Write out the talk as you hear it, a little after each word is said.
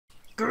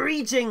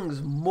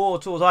Greetings,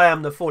 mortals. I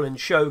am the Fallen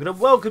Shogun, and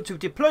welcome to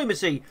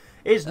Diplomacy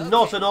is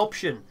Not an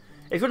Option.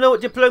 If you don't know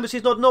what Diplomacy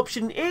is Not an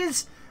Option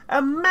is,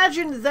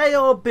 imagine they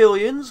are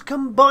billions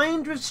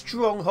combined with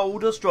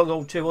Stronghold or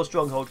Stronghold 2 or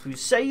Stronghold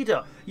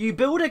Crusader. You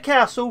build a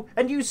castle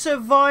and you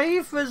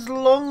survive for as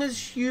long as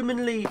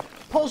humanly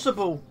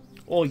possible,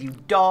 or you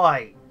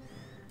die.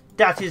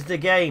 That is the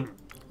game.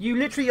 You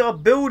literally are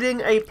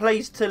building a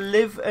place to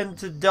live and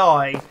to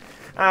die,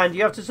 and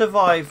you have to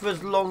survive for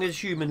as long as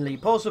humanly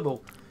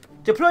possible.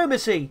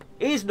 Diplomacy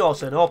is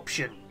not an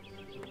option.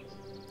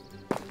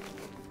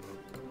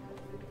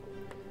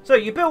 So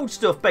you build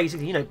stuff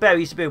basically, you know,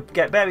 berries to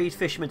get berries,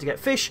 fishermen to get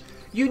fish.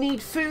 You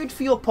need food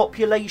for your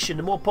population.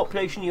 The more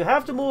population you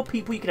have, the more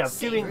people you can have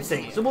doing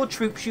things. The more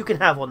troops you can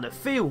have on the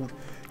field.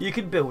 You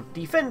can build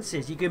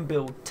defences, you can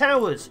build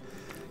towers.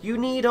 You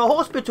need a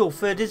hospital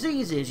for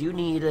diseases. You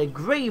need a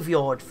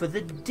graveyard for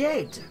the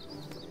dead.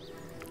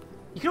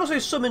 You can also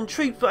summon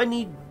troops, but I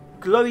need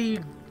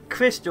glowy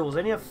crystals. I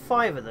only have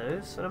 5 of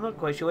those, and I'm not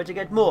quite sure where to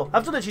get more.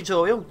 I've done a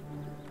tutorial.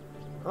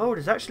 Oh,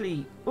 there's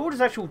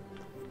actual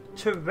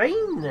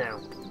terrain now.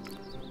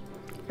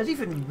 There's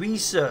even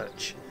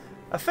research.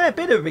 A fair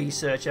bit of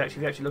research, actually,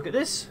 if you actually look at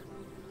this.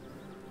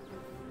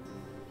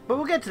 But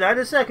we'll get to that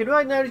in a second.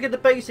 Right now, let's get the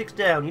basics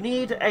down. You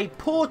need a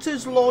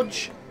porter's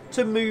lodge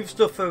to move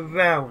stuff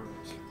around.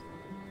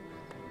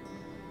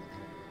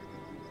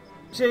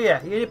 So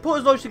yeah, you need a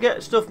porter's lodge to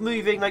get stuff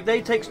moving. Like,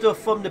 they take stuff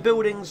from the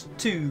buildings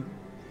to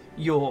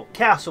your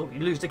castle.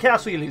 You lose the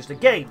castle, you lose the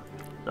game.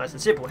 Nice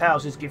and simple.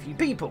 Houses give you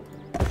people.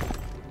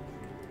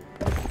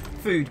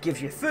 Food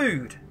gives you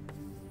food.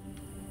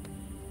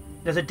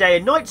 There's a day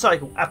and night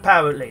cycle,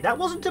 apparently. That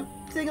wasn't a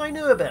thing I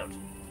knew about.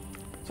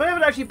 So I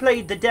haven't actually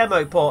played the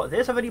demo part of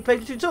this. I've only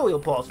played the tutorial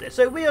part of this.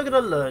 So we are going to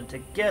learn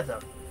together.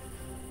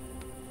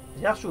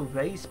 The astral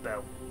ray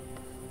spell.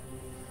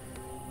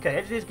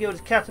 Okay, RTS Guild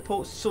is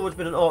catapults,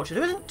 swordsmen and archers.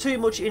 There isn't too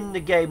much in the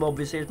game,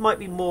 obviously. It might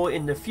be more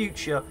in the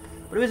future.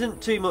 But there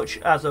isn't too much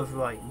as of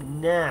right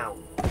now.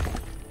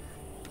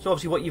 So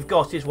obviously what you've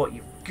got is what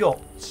you've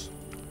got.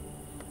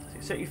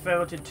 So you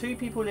found 2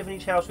 people live in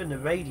each house within the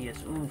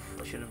radius.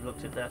 Oof, I should have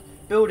looked at that.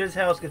 Builder's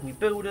house gives me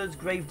builders.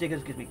 Grave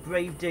diggers gives me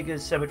grave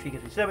diggers. Cemetery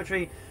gives me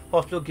cemetery.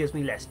 Hospital gives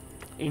me less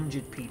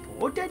injured people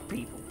or dead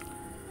people.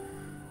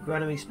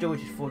 Granary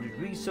storage is forwarded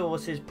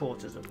resources.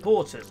 Porters are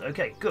porters.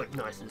 Okay, good,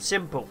 nice and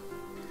simple.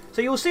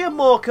 So you'll see a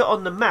marker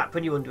on the map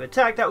when you're under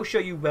attack. That will show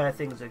you where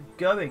things are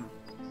going.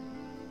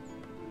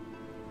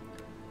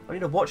 I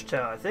need a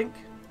watchtower, I think.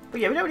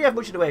 But yeah, we don't really have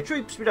much in the way of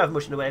troops. We don't have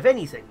much in the way of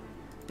anything.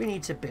 We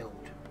need to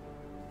build.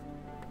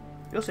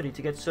 We also need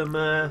to get some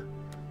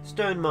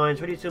stone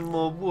mines. We need some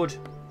more wood.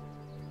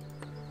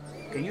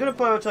 Okay, you're going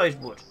to prioritise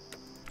wood.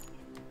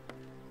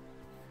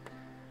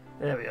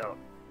 There we are.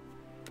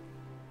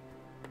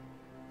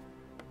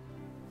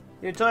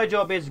 The entire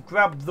job is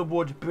grab the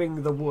wood,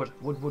 bring the wood.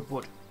 Wood, wood,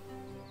 wood.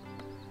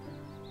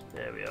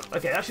 There we are.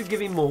 Okay, that should give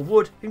me more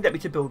wood. You can get me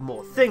to build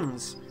more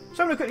things.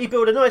 So I'm going to quickly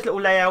build a nice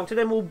little layout, and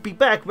then we'll be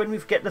back when we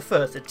get the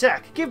first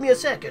attack. Give me a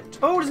second.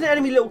 Oh, there's an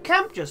enemy little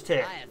camp just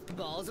here.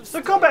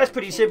 So combat is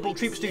pretty simple.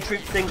 Troops do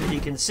troop things, as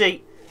you can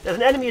see. There's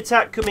an enemy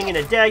attack coming in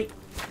a day.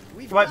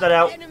 Wipe that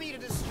out.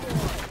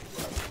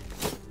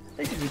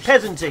 They could be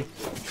peasanty.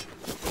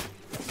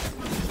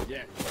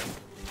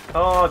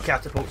 Oh,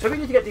 catapult. So we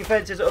need to get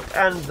defences up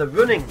and the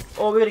running,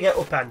 or we're going to get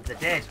up and the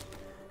dead.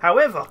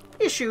 However,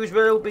 issues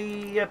will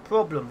be a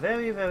problem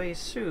very, very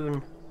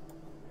soon.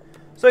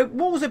 So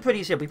walls are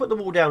pretty simple. You put the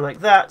wall down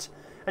like that,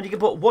 and you can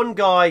put one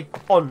guy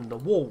on the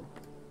wall.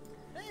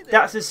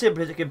 That's as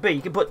simple as it can be.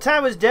 You can put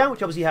towers down,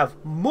 which obviously have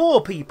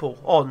more people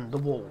on the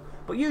wall.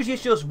 But usually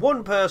it's just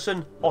one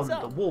person on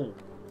the wall.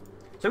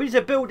 So we need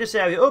to build this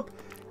area up,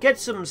 get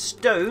some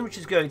stone, which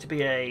is going to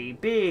be a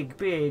big,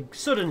 big,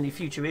 suddenly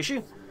future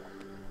issue.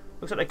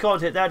 Looks like I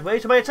can't hit that way,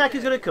 so my attack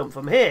is going to come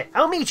from here.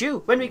 I'll meet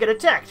you when we get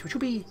attacked, which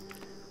will be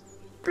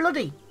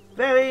bloody.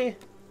 Very,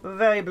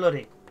 very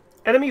bloody.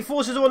 Enemy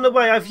forces are on the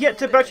way. I've yet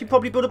to actually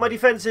probably build up my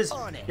defences.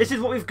 This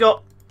is what we've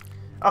got.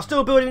 I'll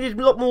still build it. We need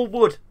a lot more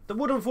wood. The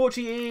wood,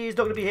 unfortunately, is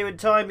not going to be here in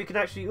time. We can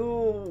actually...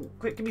 Oh,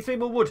 quick, give me 3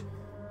 more wood.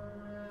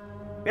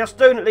 We have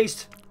stone at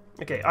least.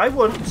 Okay, I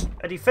want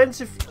a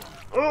defensive...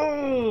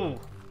 Oh!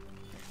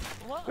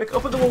 Quick,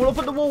 up at the wall, up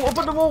at the wall, up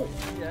at the wall!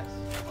 Yes.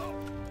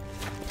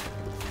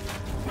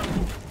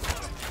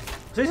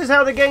 So this is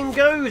how the game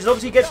goes.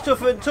 Obviously it gets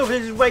tougher and tougher.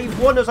 This is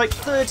wave 1. There's like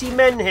 30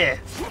 men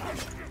here.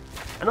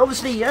 And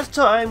obviously, as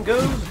time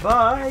goes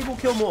by, we'll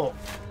kill more.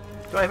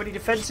 Do I have any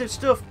defensive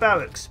stuff?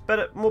 Barracks.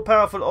 Better, more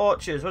powerful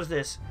archers. What's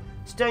this?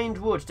 Stained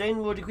wood.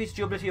 Stained wood increases the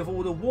durability of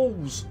all the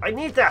walls. I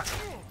need that.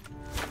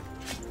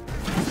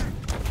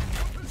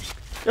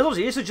 Now,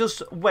 obviously, this is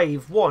just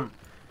wave 1.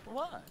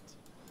 What?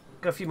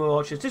 Got a few more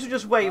archers. This is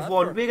just wave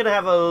 1. We're going to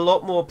have a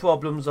lot more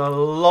problems a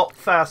lot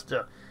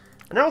faster.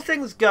 And how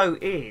things go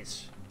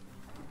is...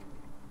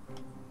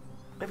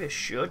 Maybe I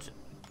should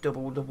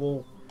double the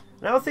wall.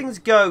 And how things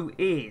go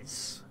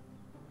is...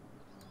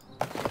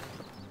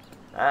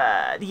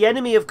 the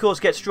enemy, of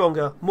course, gets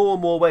stronger. More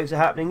and more waves are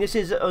happening. This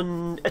is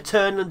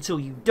eternal until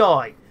you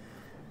die.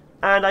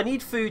 And I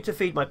need food to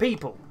feed my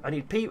people. I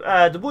need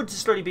the wood is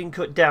slowly being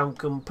cut down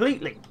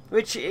completely,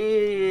 which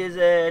is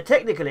a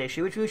technical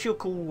issue, which we shall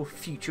call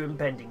future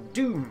impending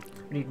doom.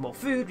 We need more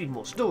food, we need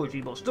more storage, we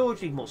need more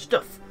storage, we need more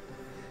stuff.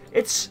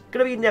 It's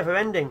going to be never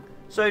ending.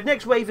 So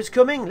next wave is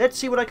coming. Let's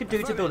see what I can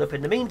do to build up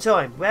in the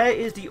meantime. Where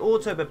is the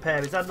auto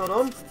repair? Is that not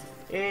on?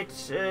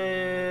 It's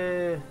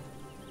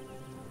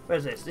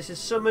where's this? This is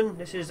summon.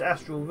 This is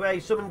astral ray.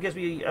 Summon gives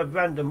me a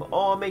random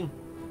army.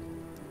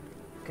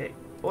 Okay,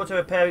 auto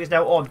repairing is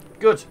now on.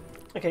 Good.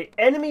 Okay,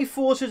 enemy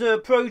forces are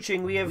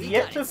approaching. We have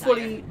yet to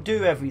fully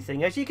do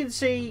everything. As you can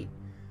see,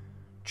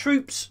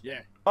 troops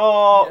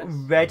are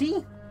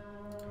ready.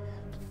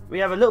 We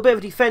have a little bit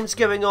of defense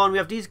going on. We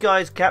have these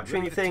guys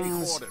capturing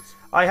things.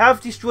 I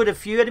have destroyed a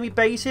few enemy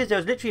bases.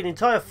 There's literally an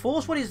entire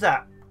force. What is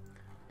that?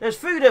 There's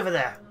food over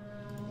there.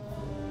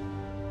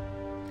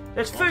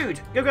 There's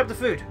food. Go grab the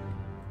food.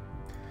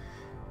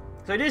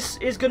 So this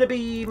is going to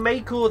be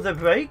make or the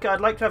break. I'd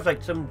like to have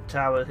like some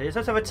towers here. So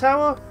let's have a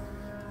tower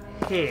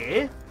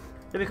here.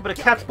 Then we can put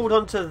a catapult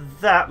onto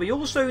that. We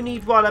also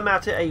need, while I'm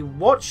at it, a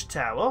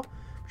watchtower,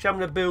 which I'm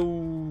going to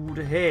build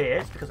here.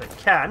 It's because I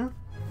can.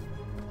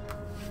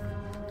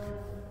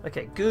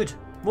 Okay, good.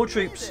 More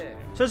troops.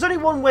 So there's only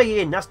one way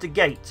in. That's the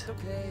gate.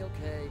 Okay,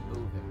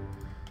 moving.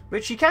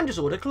 Which you can just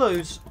order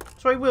closed.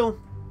 So I will.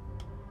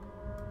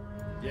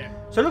 Yeah.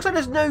 So it looks like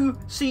there's no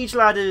siege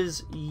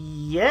ladders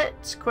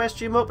yet.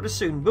 Question mark, but there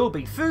soon will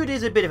be. Food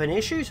is a bit of an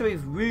issue, so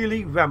we've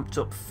really ramped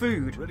up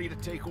food. Ready to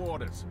take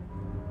orders.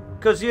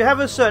 Because you have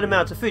a certain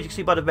amount of food, you can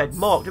see by the red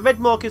mark. The red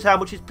mark is how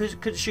much is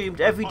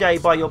consumed every day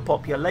by your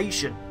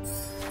population.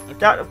 Okay.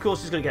 That, of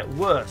course, is going to get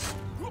worse.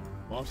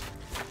 What?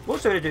 We're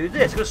also going to do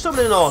this. We're going to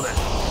summon an army.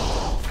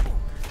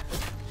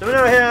 So we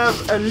now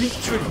have elite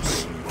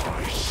troops.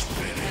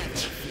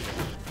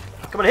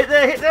 Come on, hit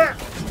there, hit there.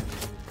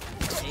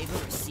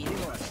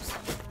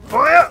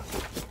 Fire!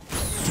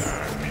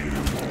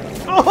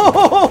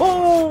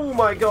 Oh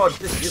my god,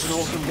 this is an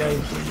awesome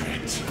game.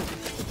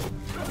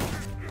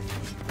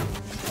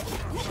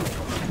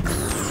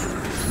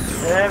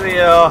 There we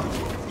are.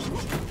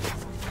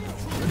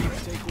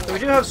 So we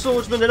do have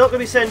swordsmen, they're not going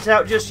to be sent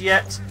out just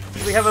yet.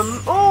 We have a...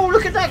 Oh,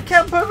 look at that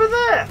camp over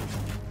there!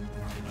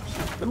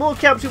 The more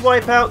camps we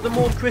wipe out, the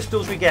more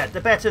crystals we get,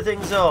 the better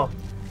things are.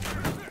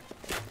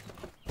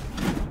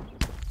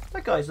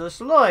 That guy's just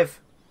alive.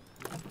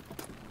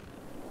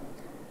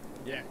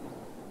 Yeah.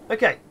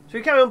 Okay, so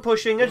we carry on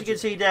pushing. As you can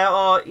see, there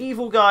are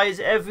evil guys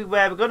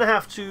everywhere. We're going to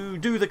have to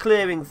do the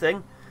clearing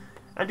thing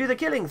and do the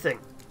killing thing.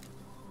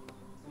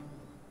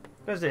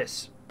 Where's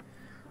this?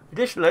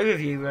 Additional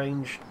overview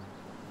range.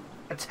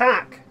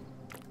 Attack.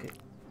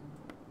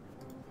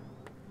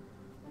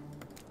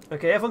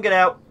 Okay, everyone get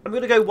out. I'm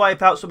going to go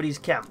wipe out some of these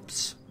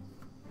camps.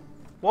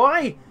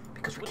 Why?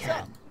 Because we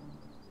can.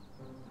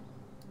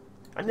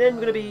 And then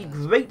we're going to be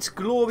great,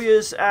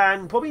 glorious,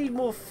 and probably need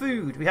more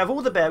food. We have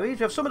all the berries.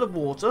 We have some of the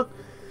water.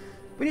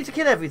 We need to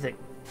kill everything.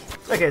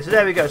 Okay, so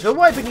there we go. So we're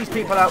wiping these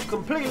people out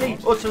completely,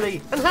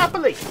 utterly, and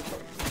happily.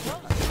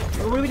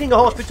 We're needing a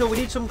hospital. We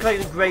need some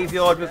kind of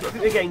graveyard.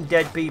 We're getting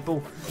dead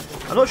people.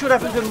 I'm not sure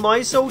what happens when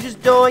my soldiers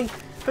die.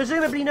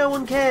 Presumably no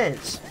one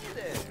cares.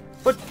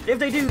 But if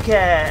they do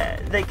care,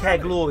 they care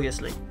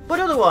gloriously. But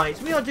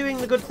otherwise, we are doing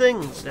the good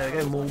things. There we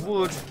go, more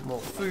wood,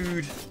 more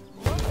food.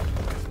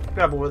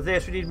 Grab all of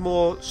this, we need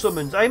more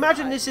summons. I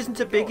imagine this isn't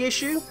a big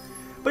issue,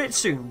 but it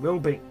soon will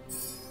be.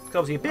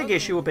 Obviously a big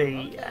issue will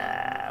be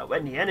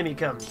when the enemy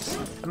comes.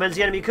 And when's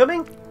the enemy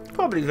coming?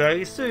 Probably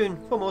very soon.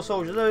 4 more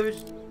soldiers of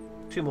those.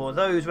 2 more of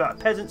those. We're at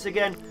peasants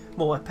again.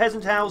 More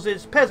peasant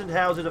houses. Peasant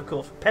houses, of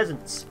course, for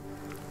peasants.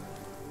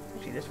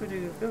 Actually, let's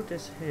build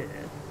this here.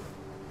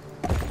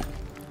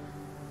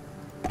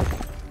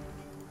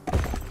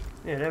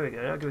 Yeah, there we go.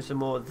 I'll give us some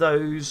more of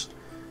those.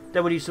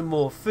 Then we need some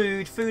more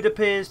food. Food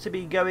appears to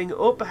be going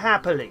up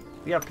happily.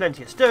 We have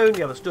plenty of stone.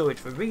 We have a storage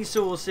for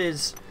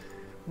resources.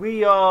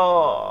 We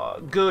are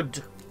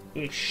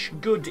good-ish.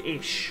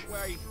 Good-ish.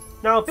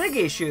 Now, a big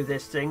issue of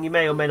this thing you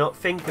may or may not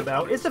think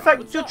about is the fact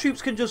that your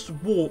troops can just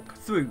walk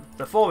through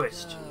the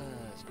forest.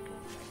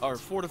 Our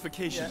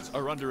fortifications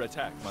are under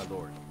attack, my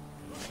lord.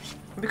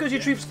 And because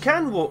your troops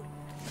can walk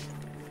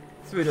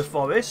through the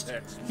forest,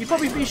 you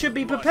probably should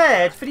be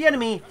prepared for the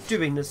enemy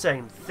doing the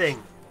same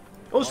thing.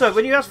 Also,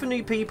 when you ask for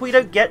new people, you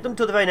don't get them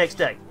till the very next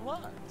day.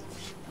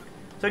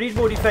 So we need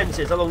more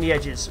defences along the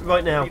edges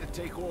right now.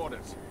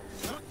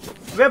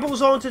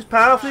 Rebels aren't as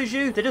powerful as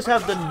you, they just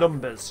have the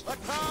numbers.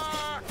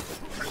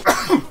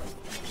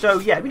 So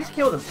yeah, we need to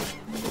kill them.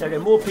 There we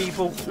go, more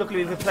people. Luckily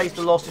we've replaced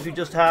the losses we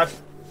just had.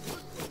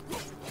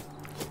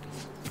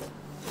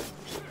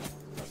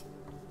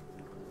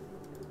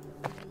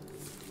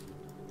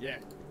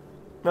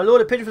 My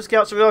lord, a pigeon for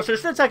scouts are also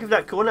still attacking from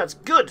that corner. That's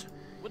good.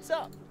 What's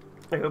up?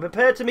 Okay, we're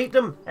prepared to meet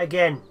them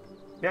again.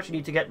 We actually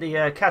need to get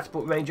the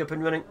catapult range up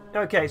and running.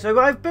 Okay, so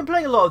I've been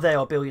playing a lot of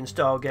their billion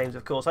style games,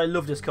 of course. I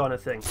love this kind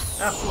of thing.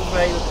 Astral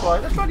Ray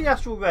requires... Let's try the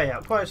Astral Ray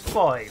out. Requires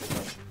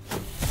 5.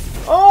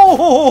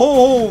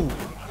 Oh!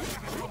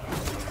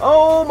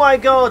 Oh my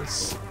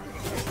gods!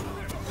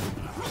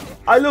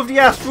 I love the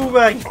Astral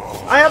Ray.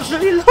 I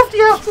absolutely love the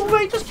astral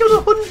ray. Just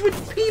killed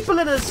 100 people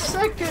in a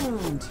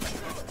second.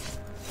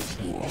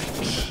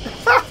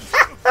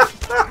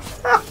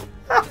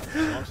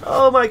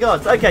 Oh my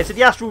god. Okay, so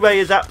the astral ray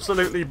is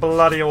absolutely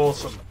bloody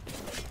awesome.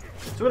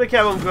 So we're going to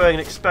carry on growing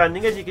and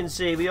expanding. As you can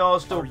see, we are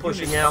still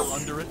pushing out.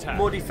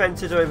 More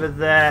defences over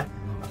there.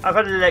 I've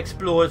had a little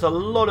explore. There's a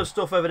lot of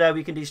stuff over there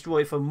we can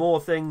destroy for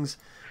more things.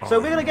 So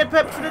we're going to get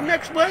prepped for the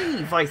next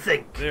wave, I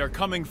think. They are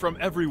coming from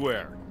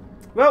everywhere.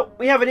 Well,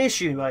 we have an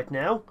issue right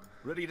now.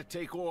 Ready to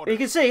take orders. You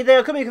can see they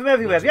are coming from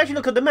everywhere. If you actually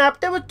look at the map,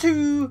 there are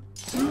 2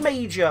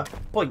 major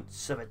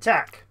points of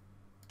attack.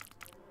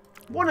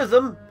 One of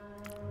them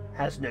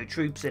has no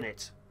troops in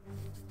it.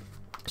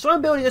 So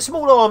I'm building a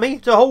small army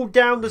to hold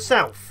down the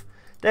south.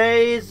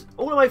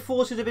 All of my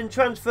forces have been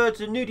transferred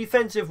to the new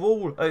defensive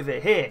wall over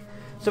here.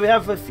 So we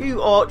have a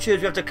few archers,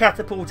 we have to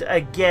catapult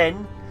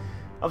again.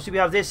 Obviously we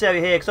have this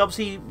area here, because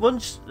obviously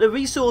once the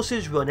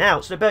resources run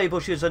out, so the berry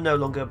bushes are no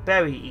longer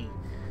berry-y.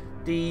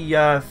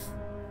 The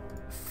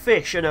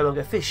fish are no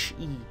longer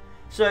fish-y.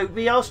 So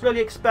we are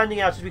slowly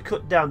expanding out as we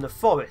cut down the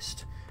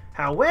forest.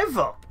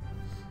 However,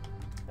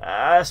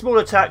 a small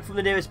attack from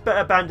the nearest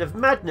band of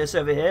madness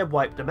over here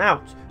wiped them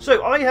out.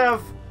 So I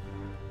have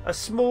a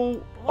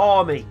small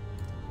army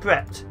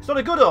prepped. It's not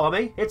a good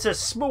army, it's a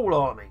small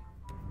army.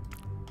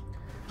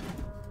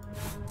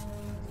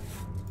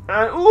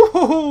 And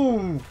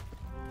ooh!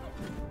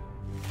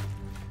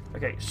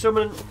 Okay,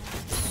 summon 2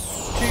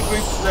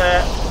 groups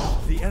there.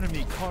 The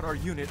enemy caught our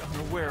unit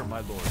unaware,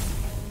 my lord.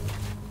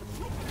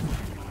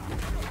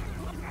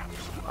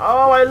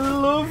 Oh, I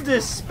love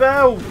this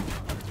spell!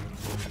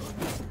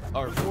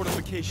 Our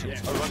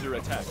fortifications are under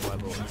attack, my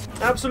lord.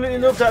 Absolutely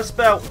love that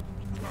spell.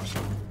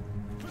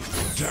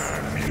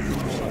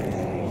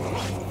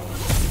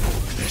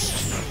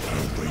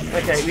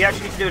 Okay, we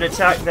actually need to do an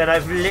attack then.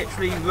 I've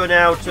literally run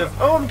out of...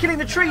 Oh, I'm killing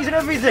the trees and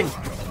everything!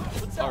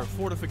 Our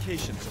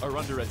fortifications are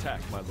under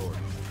attack, my lord.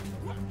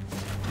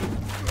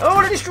 Oh,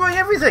 they're destroying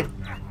everything!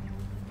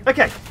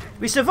 Okay,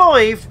 we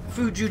survived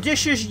through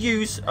judicious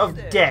use of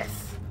death.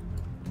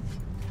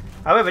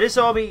 However, this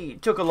army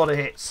took a lot of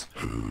hits.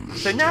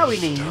 So now we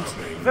need,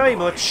 very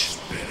much,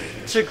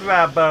 to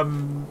grab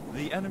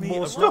the enemy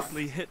more stuff.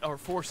 abruptly hit our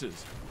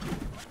forces.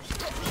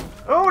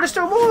 Oh, there's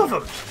still more of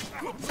them!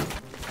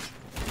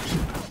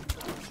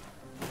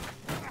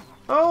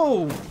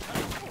 Oh!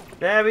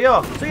 There we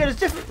are. So yeah, there's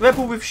different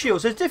rebel with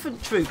shields. There's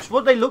different troops.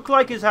 What they look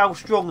like is how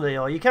strong they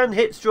are. You can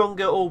hit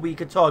stronger or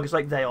weaker targets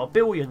like they are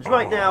billions.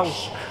 Right now,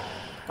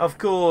 of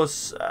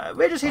course,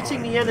 we're just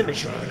hitting the enemy.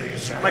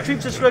 My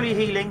troops are slowly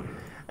healing,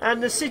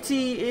 and the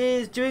city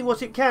is doing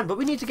what it can. But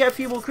we need to get a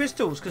few more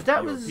crystals, because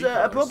that was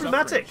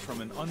problematic. From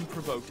an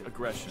unprovoked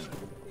aggression.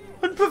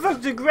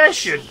 Unprovoked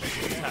aggression?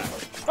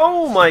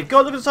 Oh my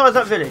god, look at the size of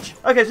that village.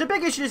 Okay, so the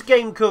big issue this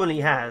game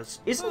currently has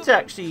isn't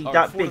actually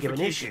that big of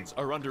an issue.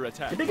 Are under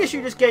attack. The big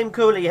issue this game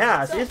currently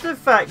has is the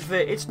fact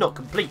that it's not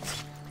complete.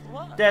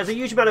 There's a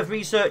huge amount of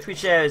research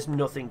which there is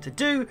nothing to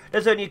do.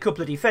 There's only a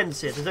couple of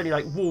defences. There's only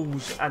like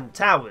walls and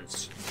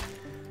towers.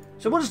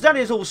 So once that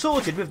is all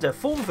sorted with the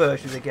full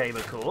version of the game,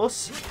 of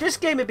course, this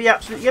game would be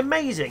absolutely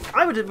amazing.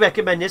 I would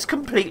recommend this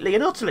completely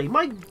and utterly.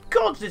 My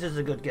god, this is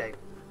a good game.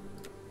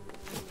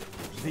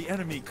 The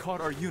enemy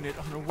caught our unit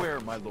unaware,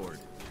 my lord.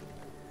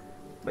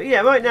 But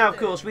yeah, right now, of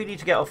course, we need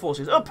to get our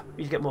forces up.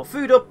 We need to get more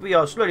food up. We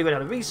are slowly running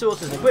out of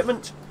resources and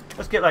equipment.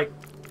 Let's get like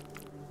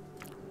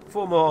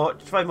 5 more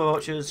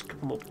archers, a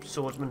couple more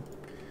swordsmen.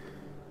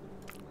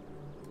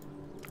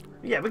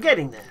 Yeah, we're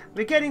getting there.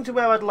 We're getting to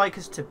where I'd like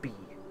us to be.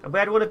 And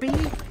where do I want to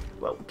be?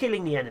 Well,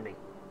 killing the enemy.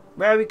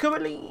 Where are we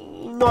currently?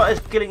 Not as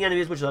killing the enemy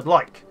as much as I'd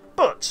like.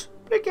 But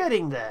we're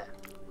getting there.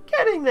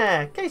 Getting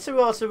there. Que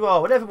sera, sera.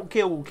 Whatever will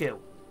kill, will kill.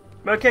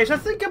 Okay, so I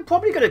think I'm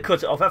probably going to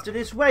cut it off after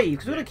this wave,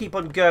 because we're going to keep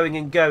on going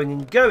and going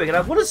and going, and I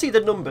want to see the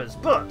numbers,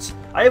 but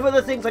I have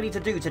other things I need to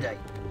do today.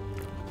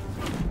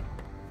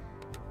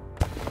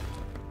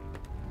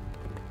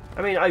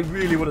 I mean, I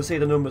really want to see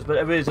the numbers, but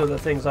there is other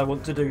things I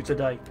want to do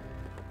today.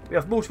 We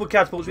have multiple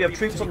catapults, we have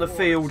troops on the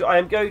field, I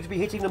am going to be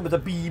hitting them with a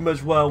beam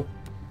as well.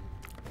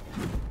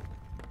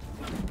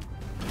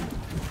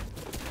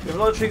 We have a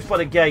lot of troops by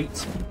the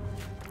gate.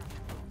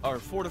 Our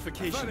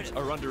fortifications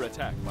are under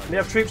attack, my lord. We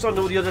have troops on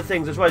all the other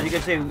things as well, as you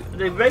can see.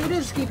 The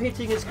raiders keep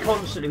hitting us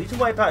constantly. We need to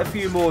wipe out a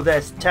few more of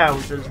their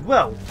towns as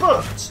well.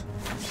 But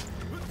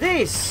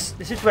this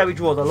is where we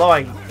draw the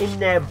line. In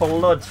their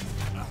blood.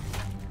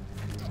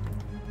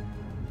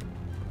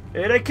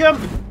 Here they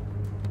come.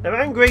 They're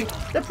angry.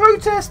 They're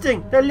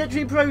protesting. They're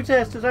literally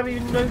protesters. I haven't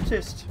even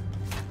noticed.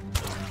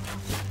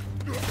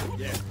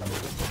 Yeah.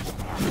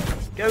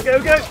 Go,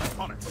 go, go.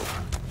 On it.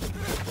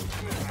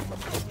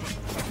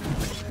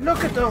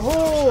 Look at the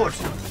horde.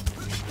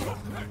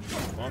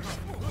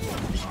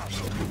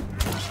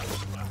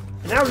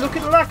 And now look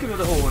at the lack of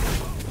the horde.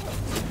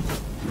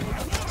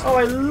 Oh,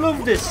 I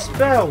love this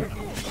spell.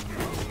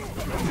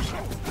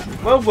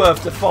 Well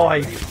worth the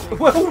 5.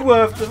 Well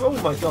worth the...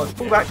 Oh my god.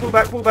 Pull back, pull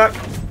back, pull back.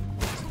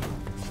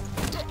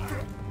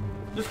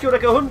 Just killed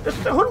like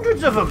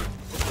hundreds of them.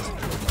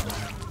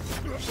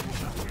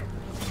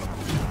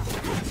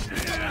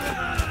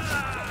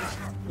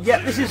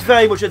 Yep, this is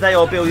very much a They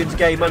Are Billions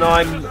game, and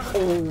I'm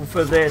all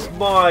for this.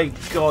 My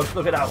God,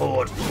 look at that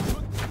horde.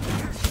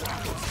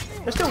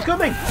 They're still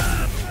coming.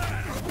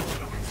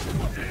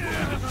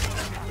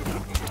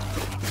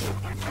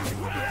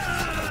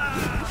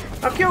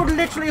 I've killed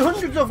literally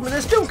hundreds of them, and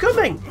they're still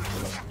coming.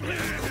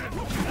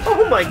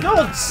 Oh my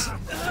gods!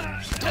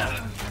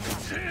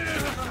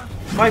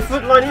 My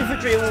frontline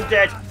infantry are all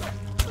dead.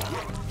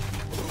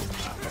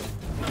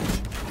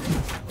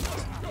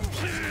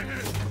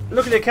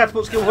 Look at the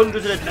catapults kill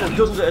hundreds or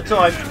dozens at a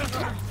time.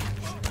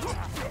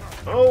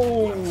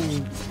 Oh!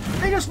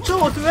 They just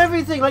tore through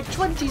everything, like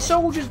 20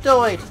 soldiers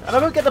died, and I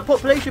won't get the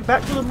population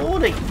back till the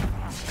morning.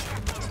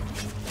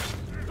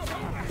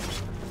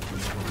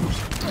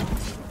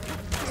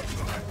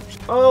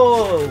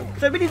 Oh,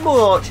 so we need more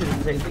archers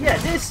and things. But yeah,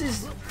 this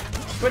is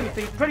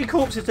 20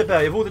 corpses to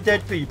bury of all the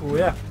dead people.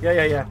 Yeah.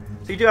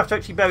 So you do have to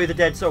actually bury the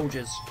dead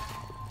soldiers.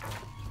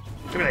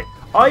 Okay.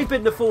 I've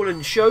been the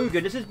fallen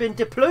shogun. This has been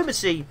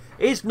diplomacy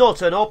is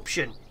not an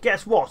option.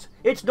 Guess what?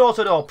 It's not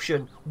an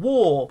option.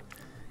 War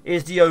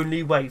is the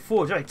only way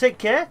forward. Right, take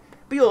care.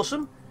 Be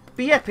awesome.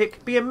 Be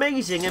epic. Be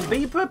amazing. And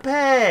be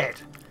prepared.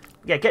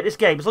 Yeah, get this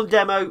game. It's on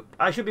demo.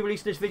 I should be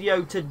releasing this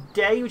video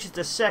today, which is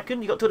the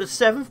 2nd. You got to the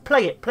 7th.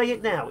 Play it. Play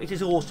it now. It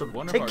is awesome.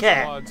 Take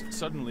care. One of our squads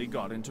suddenly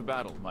got into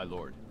battle, my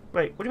lord.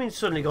 Wait, what do you mean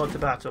suddenly got into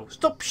battle?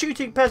 Stop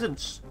shooting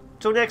peasants.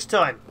 Till next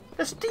time.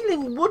 They're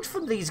stealing wood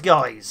from these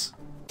guys.